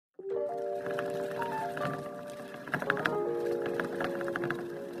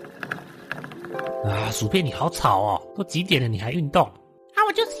啊，薯片你好吵哦，都几点了你还运动？啊，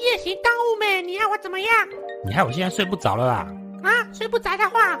我就是夜行动物咩，你要我怎么样？你害我现在睡不着了啦。啊，睡不着的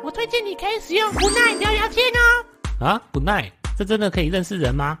话，我推荐你可以使用不耐聊聊天哦。啊，不耐，这真的可以认识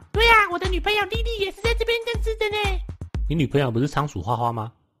人吗？对啊，我的女朋友莉莉也是在这边认识的呢。你女朋友不是仓鼠花花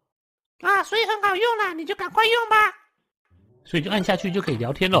吗？啊，所以很好用啦，你就赶快用吧。所以就按下去就可以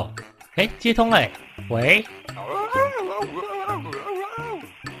聊天咯。接通了喂。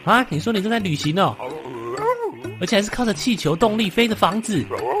啊，你说你正在旅行哦？而且还是靠着气球动力飞的房子，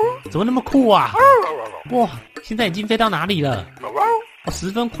怎么那么酷啊？哇，现在已经飞到哪里了？十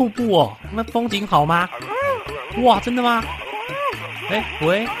分瀑布哦，那风景好吗？哇，真的吗？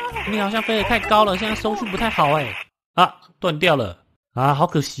喂，你好像飞得太高了，现在收讯不太好啊，断掉了啊，好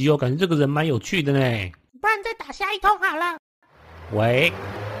可惜哦，感觉这个人蛮有趣的呢。不然再打下一通好了。喂，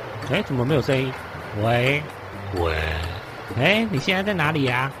怎么没有声音？喂，你现在在哪里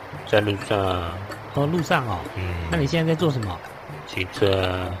呀？在路上。哦，路上哦。那你现在在做什么？骑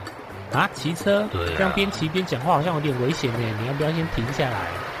车。啊，骑车？对啊。这样边骑边讲话好像有点危险呢，你要不要先停下来？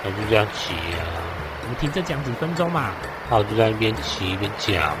那就这样骑啊。你停着讲几分钟嘛。我就在一边骑一边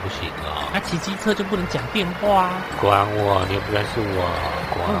讲，不行啊。骑机车就不能讲电话啊。管我，你又不认识我。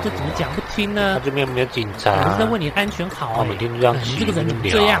那你就怎么讲不听呢？这边没有警察。我是在为你安全好我每天都这样骑。你这个人怎么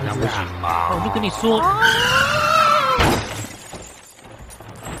这样子不行吗？我就跟你说。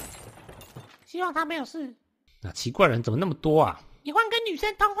希望他没有事。那奇怪人怎么那么多啊？你换跟女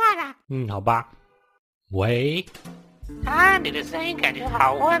生通话啦。好吧。喂。啊，你的声音感觉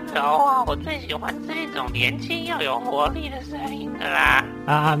好温柔哦，我最喜欢这种年轻又有活力的声音的啦。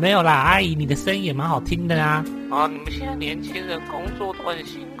啊，没有啦，阿姨，你的声音也蛮好听的啦。哦，你们现在年轻人工作都很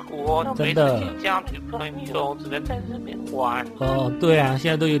辛苦哦，真的。没时间交女朋友，只能在这边玩。哦，对啊，现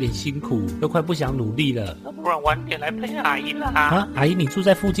在都有点辛苦，都快不想努力了。那不然晚点来陪阿姨啦。啊，阿姨，你住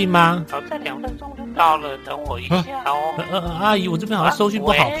在附近吗？好，再2分钟就到了，等我一下哦。阿姨，我这边好像收讯不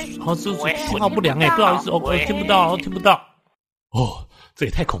好，信号不良不好意思，我听不到，听不到。哦，这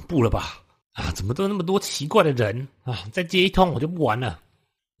也太恐怖了吧！啊，怎么都那么多奇怪的人啊！再接一通我就不玩了。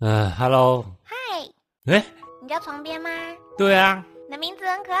Hello。嗨。你叫床编吗？对啊。你的名字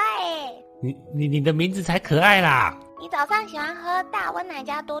很可爱耶。你的名字才可爱啦。你早上喜欢喝大温奶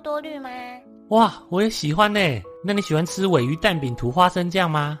加多多绿吗？哇，我也喜欢呢。那你喜欢吃鲔鱼蛋饼涂花生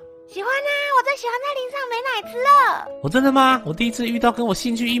酱吗？喜欢啊，我最喜欢在淋上美乃滋了。真的吗？我第一次遇到跟我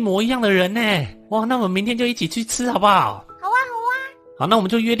兴趣一模一样的人呢。哇，那我们明天就一起去吃好不好？好，那我们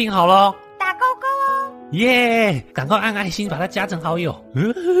就约定好了。打勾勾哦。耶！赶快按爱心把它加成好友。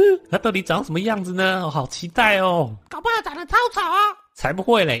它到底长什么样子呢？好期待哦。搞不好长得超丑哦。才不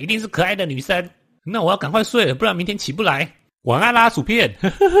会嘞，一定是可爱的女生。那我要赶快睡了，不然明天起不来。晚安啦，薯片。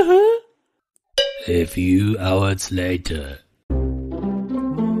A few hours later。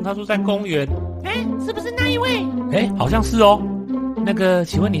他说在公园。是不是那一位？好像是哦。那个，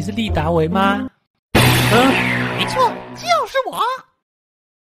请问你是利达维吗？没错，就是我。